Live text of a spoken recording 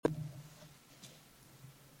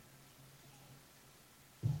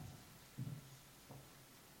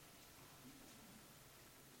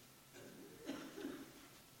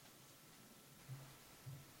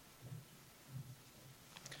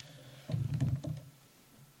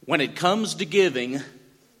When it comes to giving,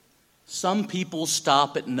 some people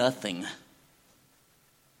stop at nothing.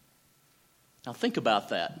 Now think about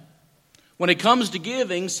that. When it comes to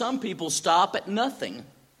giving, some people stop at nothing.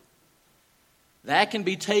 That can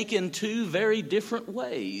be taken two very different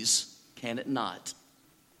ways, can it not?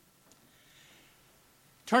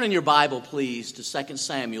 Turn in your Bible, please, to 2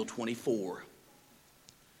 Samuel 24.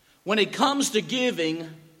 When it comes to giving,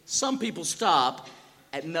 some people stop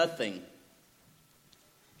at nothing.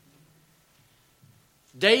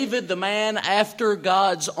 David, the man after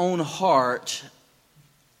God's own heart,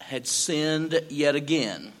 had sinned yet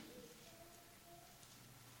again.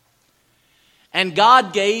 And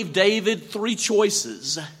God gave David three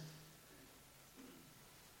choices.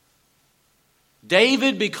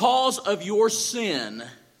 David, because of your sin,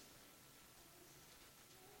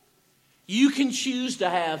 you can choose to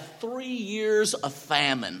have 3 years of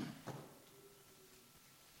famine.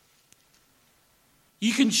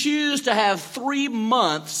 You can choose to have 3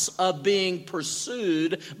 months of being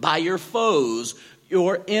pursued by your foes,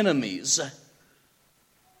 your enemies.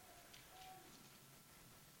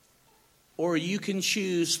 Or you can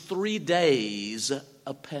choose 3 days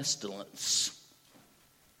of pestilence.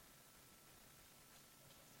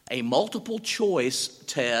 A multiple choice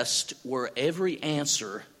test where every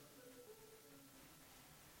answer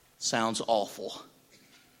sounds awful.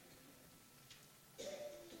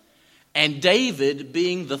 And David,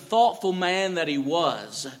 being the thoughtful man that he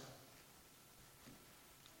was,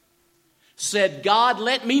 said, God,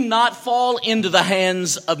 let me not fall into the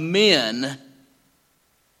hands of men.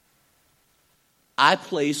 I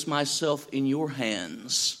place myself in your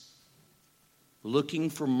hands, looking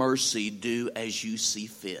for mercy, do as you see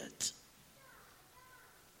fit.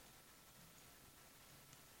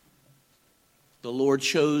 The Lord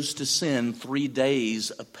chose to send 3 days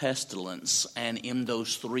of pestilence, and in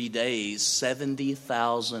those 3 days,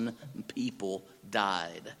 70,000 people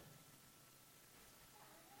died.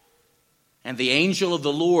 And the angel of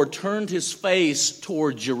the Lord turned his face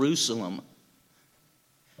toward Jerusalem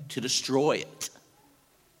to destroy it,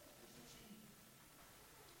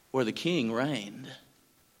 where the king reigned.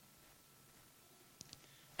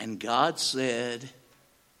 And God said,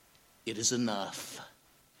 it is enough.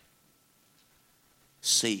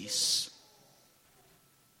 Cease.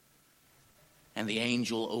 And the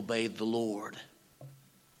angel obeyed the Lord.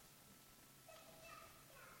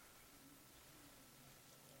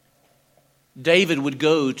 David would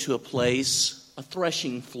go to a place, a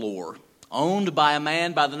threshing floor, owned by a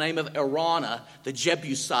man by the name of Araunah, the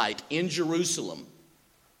Jebusite, in Jerusalem.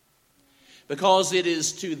 Because it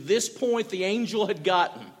is to this point the angel had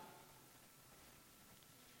gotten.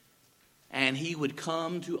 And he would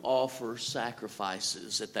come to offer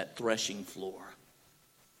sacrifices at that threshing floor.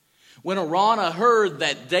 When Araunah heard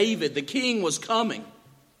that David, the king, was coming,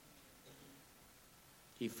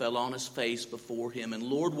 he fell on his face before him. And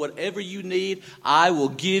Lord, whatever you need, I will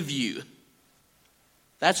give you.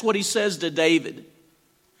 That's what he says to David.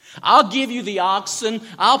 I'll give you the oxen.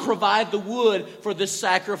 I'll provide the wood for this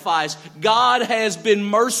sacrifice. God has been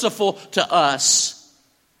merciful to us.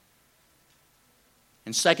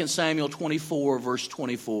 And 2 Samuel 24, verse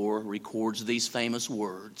 24, records these famous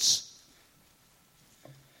words.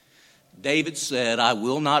 David said, I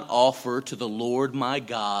will not offer to the Lord my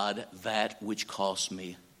God that which costs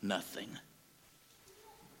me nothing.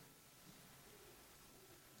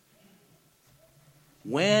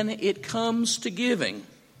 When it comes to giving,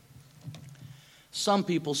 some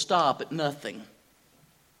people stop at nothing.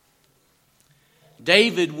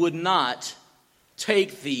 David would not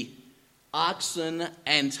take the oxen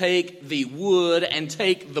and take the wood and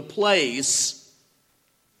take the place,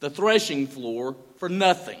 the threshing floor, for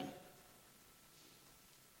nothing.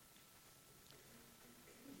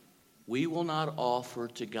 We will not offer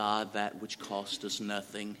to God that which cost us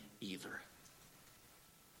nothing either.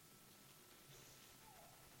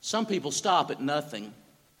 Some people stop at nothing.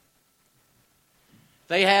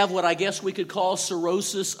 They have what I guess we could call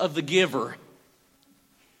cirrhosis of the giver.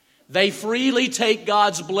 They freely take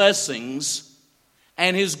God's blessings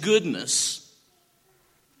and His goodness.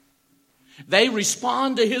 They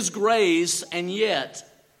respond to His grace, and yet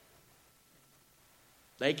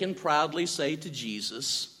they can proudly say to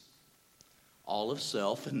Jesus, all of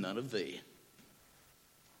self and none of thee.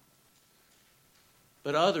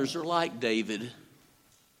 But others are like David.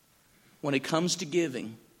 When it comes to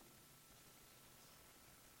giving,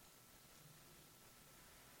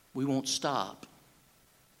 we won't stop.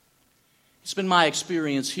 It's been my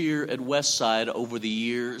experience here at Westside over the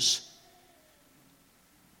years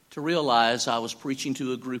to realize I was preaching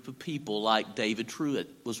to a group of people like David Truitt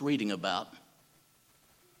was reading about.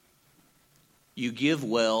 You give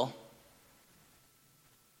well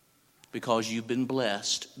because you've been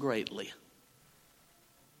blessed greatly.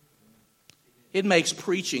 It makes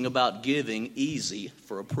preaching about giving easy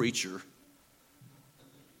for a preacher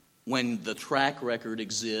when the track record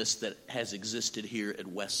exists that has existed here at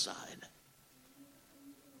Westside.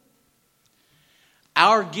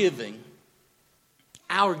 Our giving,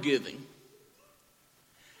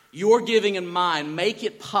 your giving and mine make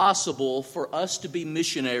it possible for us to be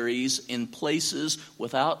missionaries in places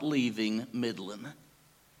without leaving Midland.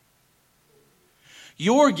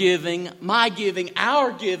 Your giving, my giving,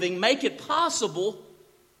 our giving make it possible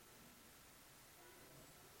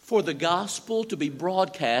for the gospel to be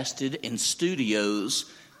broadcasted in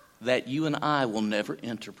studios that you and I will never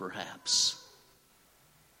enter, perhaps.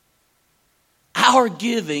 Our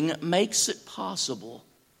giving makes it possible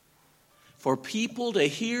for people to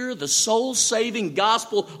hear the soul-saving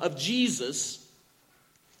gospel of Jesus,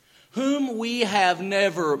 whom we have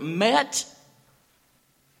never met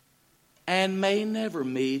and may never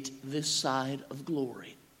meet this side of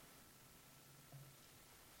glory.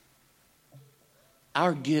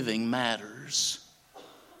 Our giving matters.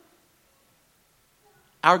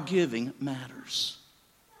 Our giving matters.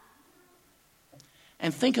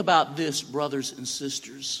 And think about this, brothers and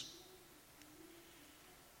sisters.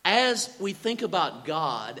 As we think about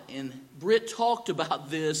God, and Britt talked about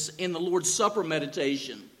this in the Lord's Supper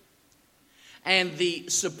meditation, and the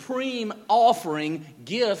supreme offering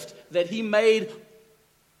gift that He made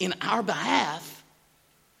in our behalf,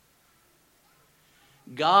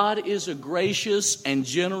 God is a gracious and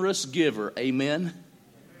generous giver. Amen?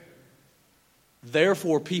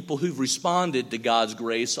 Therefore, people who've responded to God's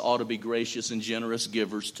grace ought to be gracious and generous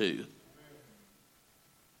givers too.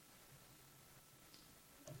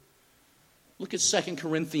 Look at 2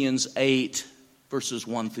 Corinthians 8, verses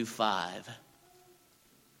 1 through 5.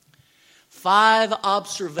 5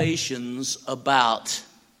 observations about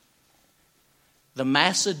the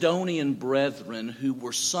Macedonian brethren who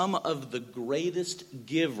were some of the greatest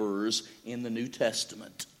givers in the New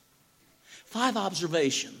Testament. 5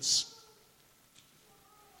 observations.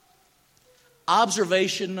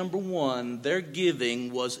 Observation number 1, their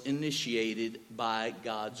giving was initiated by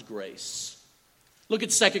God's grace. Look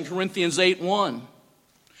at 2 Corinthians 8:1.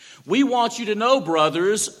 We want you to know,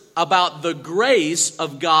 brothers, about the grace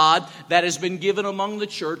of God that has been given among the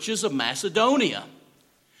churches of Macedonia.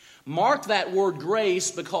 Mark that word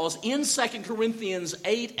grace, because in 2 Corinthians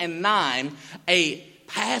 8 and 9, a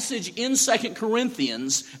passage in 2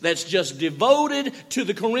 Corinthians that's just devoted to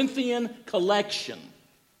the Corinthian collection,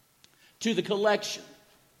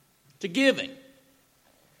 to giving.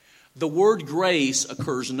 The word grace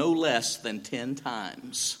occurs no less than 10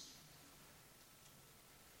 times.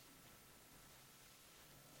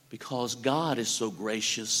 Because God is so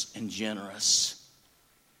gracious and generous,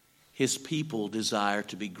 His people desire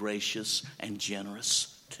to be gracious and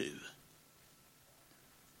generous too.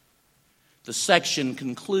 The section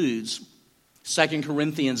concludes, 2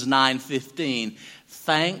 Corinthians 9:15,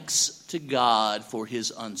 thanks to God for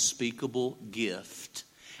His unspeakable gift.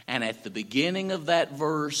 And at the beginning of that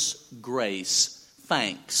verse, grace,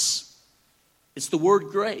 thanks. It's the word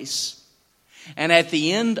grace. And at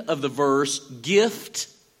the end of the verse, gift,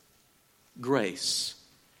 grace.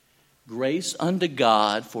 Grace unto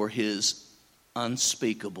God for His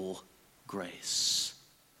unspeakable grace.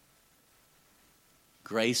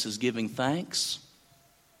 Grace is giving thanks.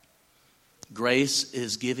 Grace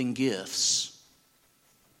is giving gifts.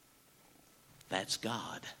 That's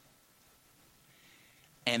God.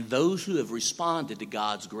 And those who have responded to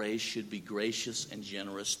God's grace should be gracious and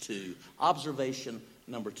generous too. Observation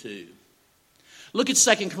number 2. Look at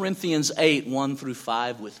 2 Corinthians 8, 1 through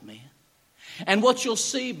 5 with me. And what you'll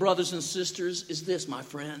see, brothers and sisters, is this, my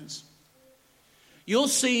friends. You'll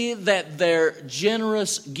see that their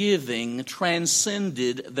generous giving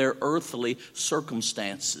transcended their earthly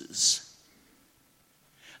circumstances.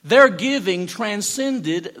 Their giving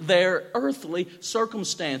transcended their earthly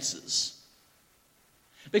circumstances.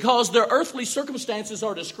 Because their earthly circumstances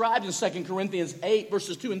are described in 2 Corinthians 8,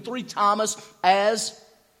 verses 2 and 3, Thomas, as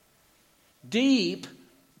deep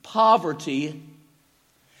poverty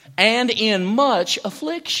and in much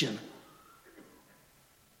affliction.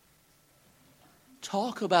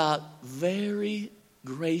 Talk about very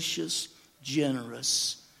gracious,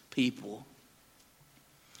 generous people,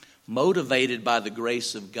 motivated by the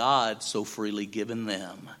grace of God so freely given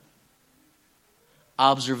them.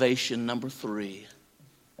 Observation number 3.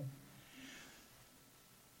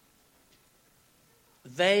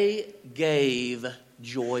 They gave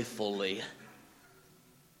joyfully.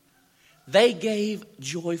 They gave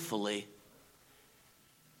joyfully.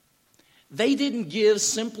 They didn't give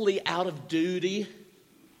simply out of duty.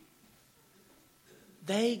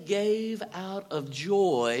 They gave out of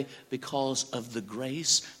joy because of the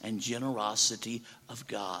grace and generosity of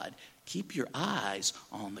God. Keep your eyes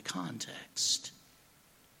on the context.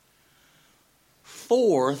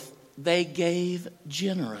 Fourth, they gave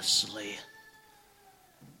generously.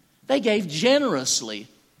 They gave generously.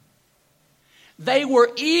 They were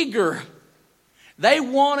eager. They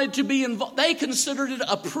wanted to be involved. They considered it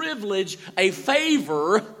a privilege, a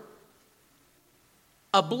favor,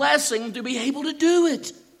 a blessing to be able to do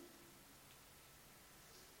it.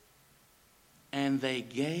 And they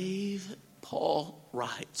gave, Paul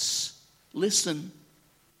writes, listen,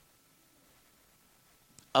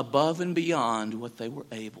 above and beyond what they were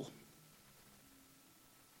able.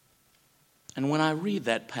 And when I read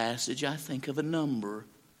that passage, I think of a number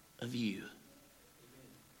of you.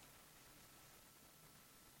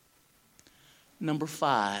 Number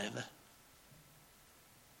 5.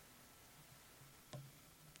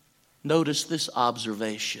 Notice this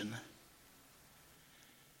observation.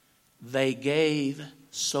 They gave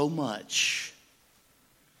so much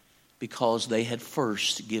because they had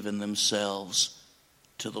first given themselves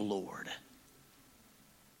to the Lord.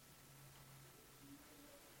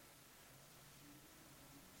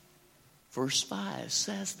 Verse 5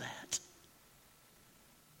 says that.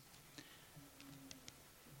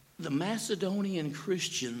 The Macedonian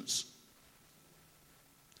Christians,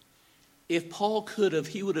 if Paul could have,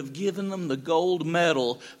 he would have given them the gold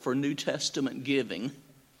medal for New Testament giving.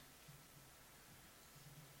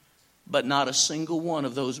 But not a single one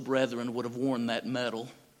of those brethren would have worn that medal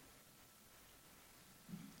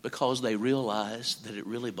because they realized that it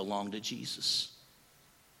really belonged to Jesus.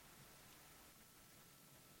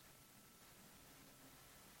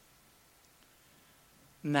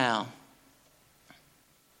 Now,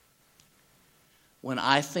 when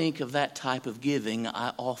I think of that type of giving,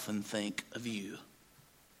 I often think of you.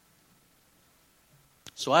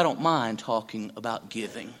 So I don't mind talking about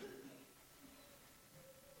giving.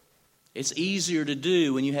 It's easier to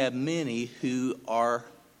do when you have many who are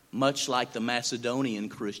much like the Macedonian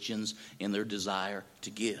Christians in their desire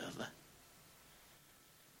to give.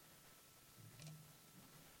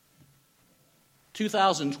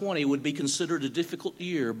 "2020 would be considered a difficult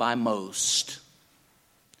year by most.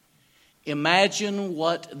 Imagine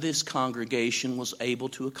what this congregation was able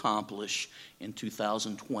to accomplish in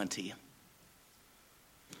 2020.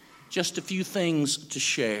 Just a few things to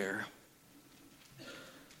share.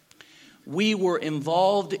 We were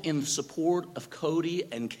involved in the support of Cody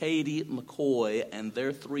and Katie McCoy and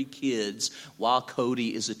their 3 kids while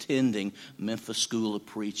Cody is attending Memphis School of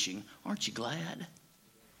Preaching. Aren't you glad?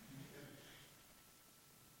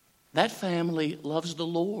 That family loves the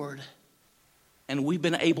Lord, and we've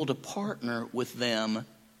been able to partner with them.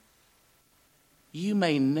 You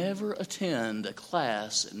may never attend a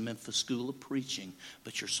class at Memphis School of Preaching,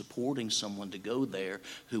 but you're supporting someone to go there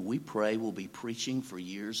who we pray will be preaching for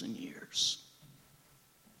years and years.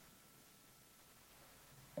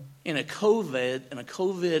 In a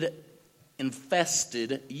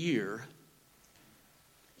COVID-infested year,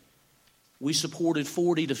 we supported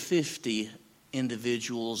 40 to 50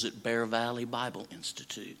 individuals at Bear Valley Bible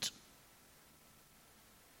Institute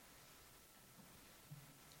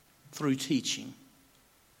through teaching,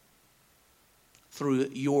 through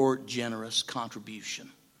your generous contribution.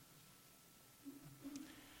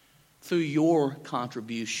 Through your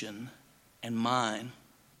contribution and mine,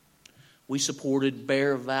 we supported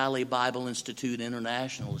Bear Valley Bible Institute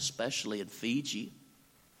International, especially at Fiji,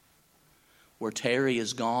 where Terry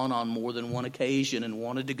has gone on more than one occasion and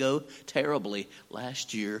wanted to go terribly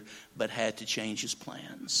last year, but had to change his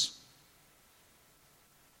plans.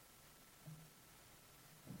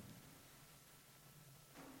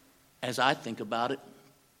 As I think about it,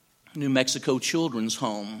 New Mexico Children's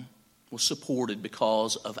Home was supported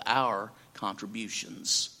because of our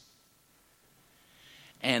contributions.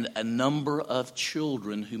 And a number of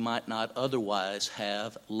children who might not otherwise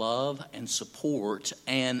have love and support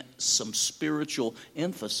and some spiritual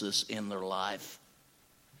emphasis in their life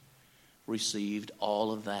received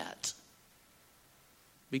all of that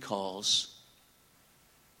because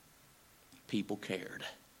people cared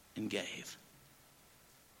and gave.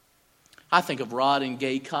 I think of Rod and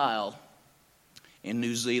Gay Kyle in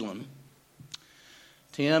New Zealand.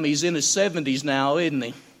 Tim, he's in his 70s now, isn't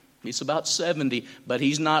he? He's about 70, but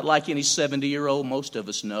he's not like any 70-year-old most of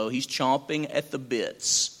us know. He's chomping at the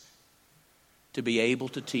bits to be able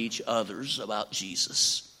to teach others about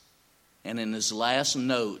Jesus. And in his last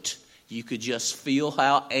note, you could just feel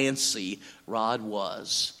how antsy Rod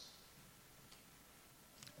was.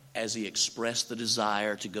 as he expressed the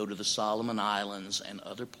desire to go to the Solomon Islands and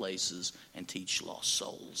other places and teach lost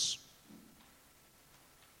souls.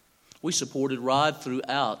 We supported Rod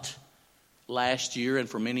throughout last year and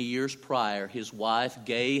for many years prior. His wife,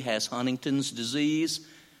 Gay, has Huntington's disease,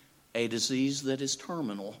 a disease that is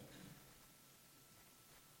terminal.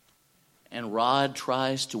 And Rod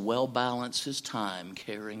tries to well balance his time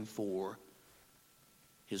caring for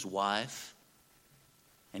his wife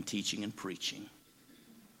and teaching and preaching.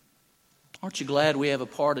 Aren't you glad we have a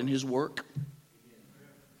part in his work?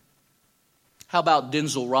 How about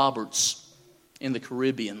Denzel Roberts in the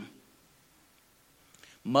Caribbean?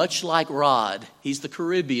 Much like Rod, he's the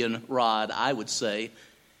Caribbean Rod, I would say.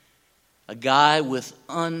 A guy with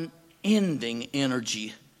unending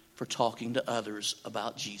energy for talking to others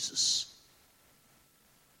about Jesus.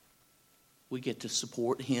 We get to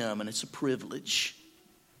support him, and it's a privilege,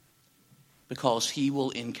 because he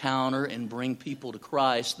will encounter and bring people to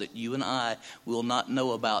Christ that you and I will not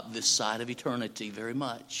know about this side of eternity very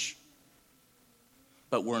much.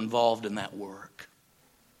 But we're involved in that work.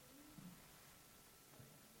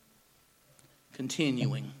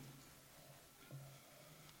 Continuing.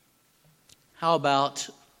 How about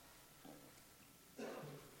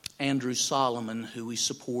Andrew Solomon, who we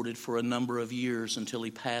supported for a number of years until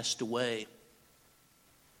he passed away?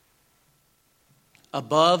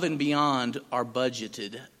 Above and beyond our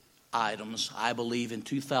budgeted items, I believe in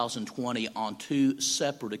 2020 on 2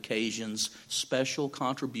 separate occasions, special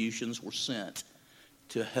contributions were sent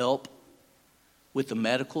to help with the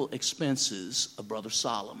medical expenses of Brother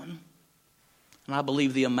Solomon. And I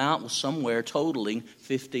believe the amount was somewhere totaling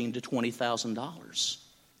 $15,000 to $20,000.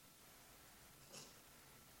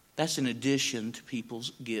 That's in addition to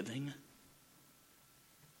people's giving.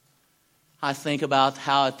 I think about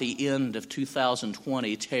how at the end of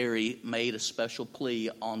 2020, Terry made a special plea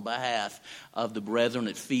on behalf of the brethren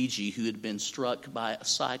at Fiji who had been struck by a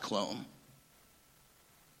cyclone.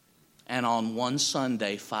 And on one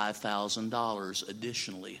Sunday, $5,000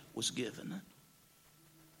 additionally was given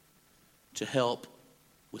to help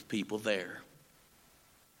with people there.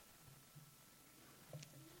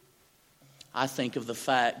 I think of the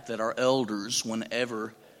fact that our elders,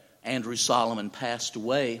 whenever Andrew Solomon passed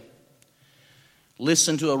away,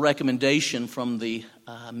 listened to a recommendation from the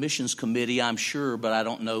missions committee, I'm sure, but I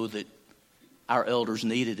don't know that our elders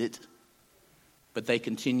needed it. But they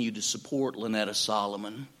continued to support Lynetta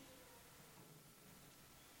Solomon.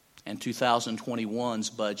 And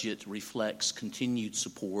 2021's budget reflects continued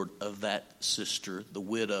support of that sister, the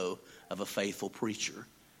widow of a faithful preacher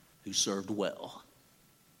who served well.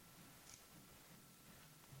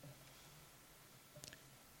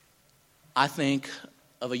 I think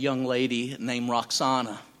of a young lady named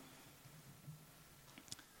Roxana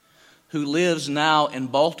who lives now in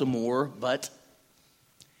Baltimore, but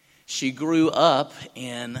she grew up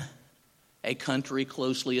in a country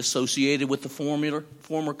closely associated with the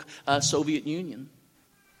former Soviet Union.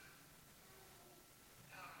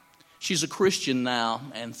 She's a Christian now,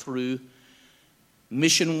 and through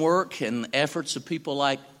mission work and efforts of people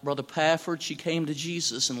like Brother Pafford, she came to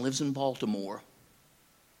Jesus and lives in Baltimore.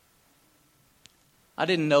 I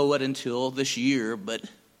didn't know it until this year, but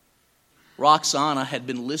Roxana had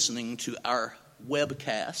been listening to our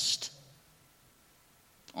webcast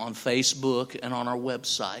on Facebook and on our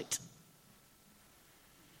website.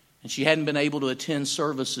 And she hadn't been able to attend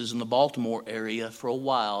services in the Baltimore area for a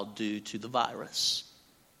while due to the virus.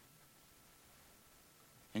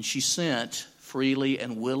 And she sent freely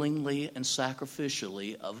and willingly and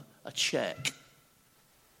sacrificially of a check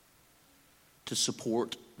to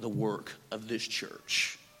support the work of this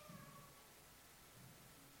church.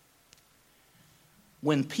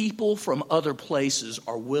 When people from other places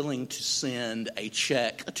are willing to send a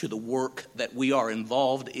check to the work that we are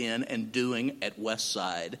involved in and doing at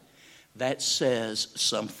Westside, that says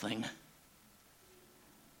something,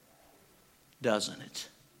 doesn't it?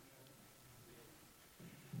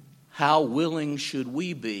 How willing should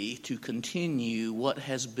we be to continue what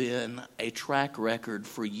has been a track record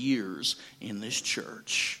for years in this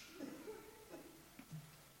church?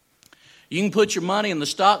 You can put your money in the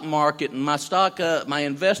stock market, and my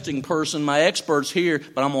investing person, my experts here,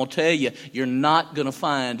 but I'm going to tell you, you're not going to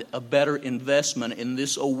find a better investment in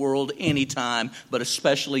this old world anytime, but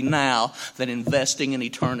especially now, than investing in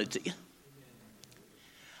eternity.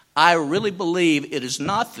 I really believe it is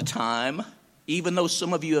not the time, even though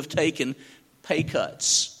some of you have taken pay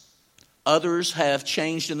cuts. Others have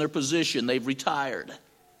changed in their position. They've retired.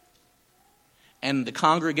 And the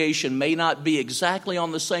congregation may not be exactly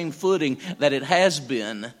on the same footing that it has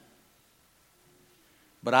been.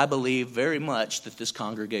 But I believe very much that this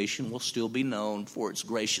congregation will still be known for its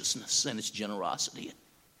graciousness and its generosity.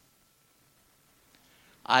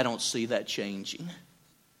 I don't see that changing,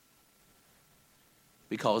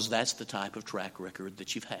 because that's the type of track record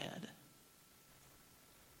that you've had.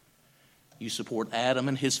 You support Adam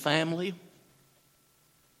and his family.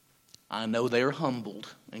 I know they are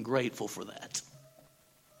humbled and grateful for that.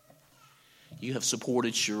 You have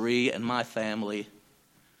supported Cherie and my family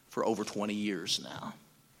for over 20 years now.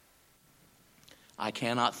 I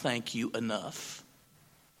cannot thank you enough.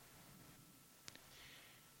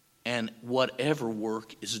 And whatever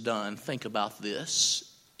work is done, think about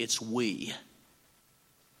this, it's we.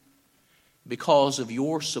 Because of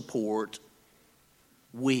your support,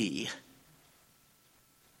 we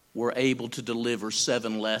were able to deliver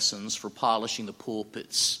 7 lessons for polishing the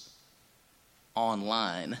pulpits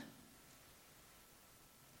online.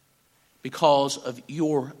 Because of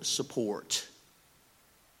your support,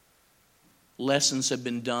 lessons have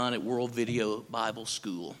been done at World Video Bible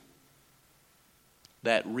School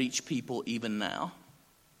that reach people even now.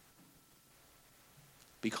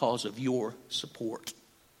 Because of your support,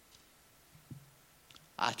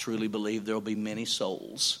 I truly believe there will be many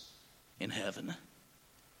souls in heaven.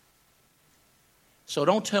 So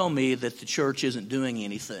don't tell me that the church isn't doing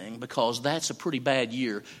anything, because that's a pretty bad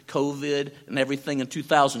year. COVID and everything in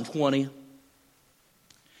 2020.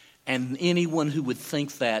 And anyone who would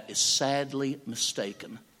think that is sadly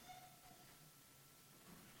mistaken.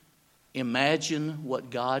 Imagine what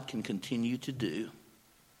God can continue to do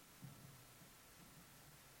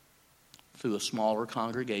through a smaller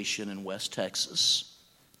congregation in West Texas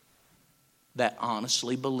that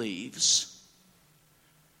honestly believes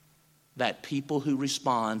that people who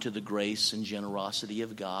respond to the grace and generosity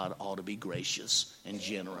of God ought to be gracious and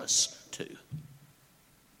generous too.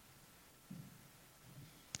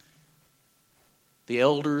 The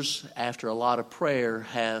elders, after a lot of prayer,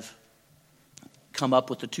 have come up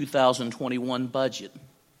with the 2021 budget.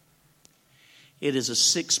 It is a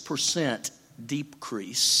 6%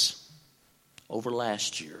 decrease over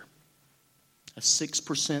last year. A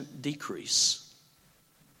 6% decrease.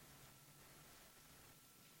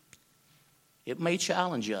 It may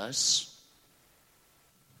challenge us,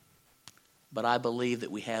 but I believe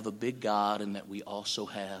that we have a big God and that we also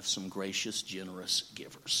have some gracious, generous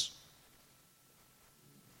givers.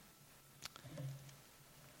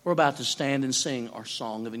 We're about to stand and sing our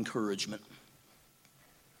song of encouragement.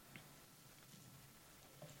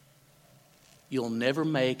 You'll never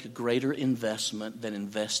make a greater investment than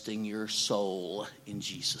investing your soul in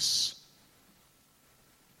Jesus.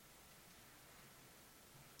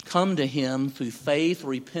 Come to Him through faith,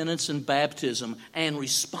 repentance, and baptism, and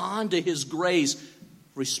respond to His grace.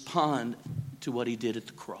 Respond to what He did at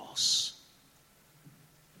the cross.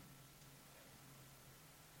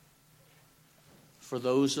 For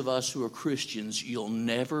those of us who are Christians, you'll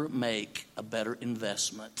never make a better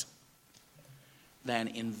investment than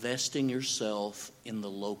investing yourself in the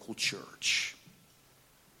local church.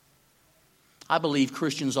 I believe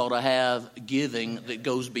Christians ought to have giving that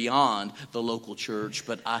goes beyond the local church,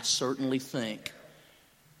 but I certainly think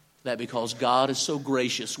that because God is so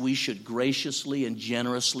gracious, we should graciously and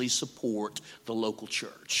generously support the local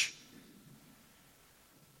church.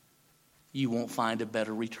 You won't find a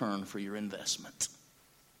better return for your investment.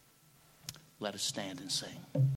 Let us stand and sing.